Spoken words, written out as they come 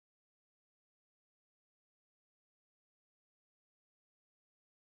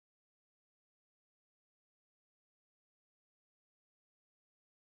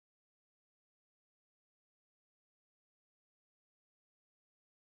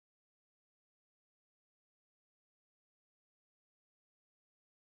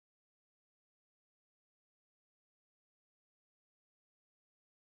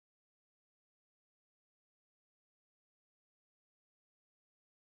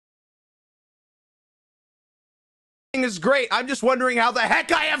everything is great. I'm just wondering how the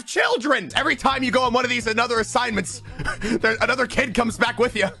heck I have children. Every time you go on one of these another assignments, another kid comes back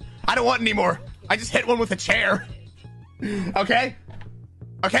with you. I don't want any more. I just hit one with a chair. Okay?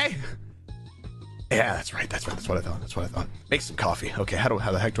 Okay? Yeah, that's right. That's what I thought. Make some coffee. Okay, how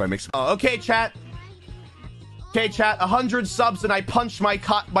the heck do I make some? Okay, chat. Okay, chat. 100 subs and I punch my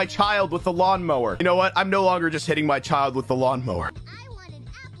child with the lawnmower. You know what? I'm no longer just hitting my child with the lawnmower. I want an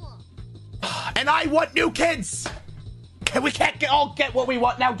apple. And I want new kids. We can't all get what we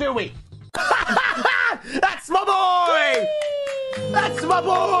want now, do we? That's my boy. That's my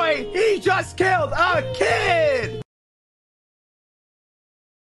boy. He just killed a kid.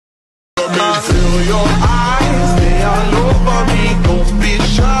 Feel your eyes, they all over me. Don't be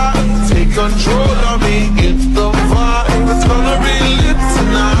shy, take control of me. It's the vibe, it's gonna be lit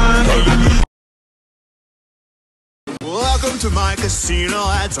tonight. Welcome to my casino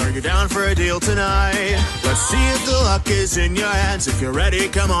ads. Are you down for a deal tonight? Let's see if the luck is in your hands. If you're ready,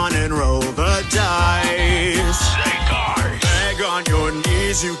 come on and roll the dice. Beg on your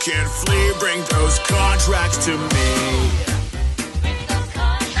knees, you can't flee. Bring those contracts to me.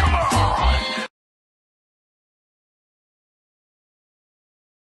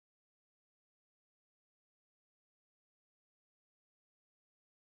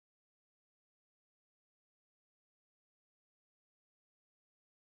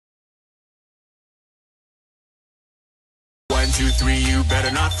 One, two, three, you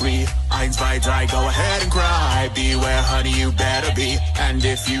better not flee. Mcyt, go ahead and cry. Beware, honey, you better be. And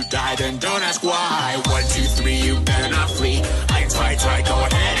if you die, then don't ask why. 1, 2, 3, you better not flee. Mcyt, go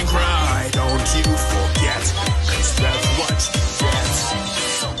ahead and cry. Don't you forget, 'cause that's what you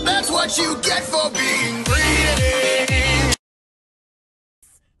get. That's what you get for being greedy.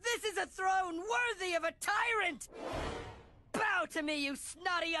 This is a throne worthy of a tyrant! Bow to me, you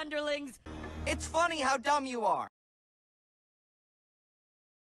snotty underlings! It's funny how dumb you are.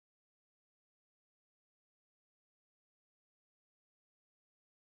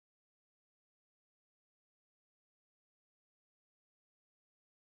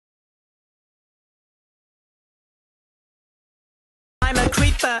 I'm a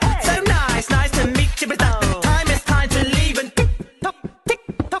creeper. Hey.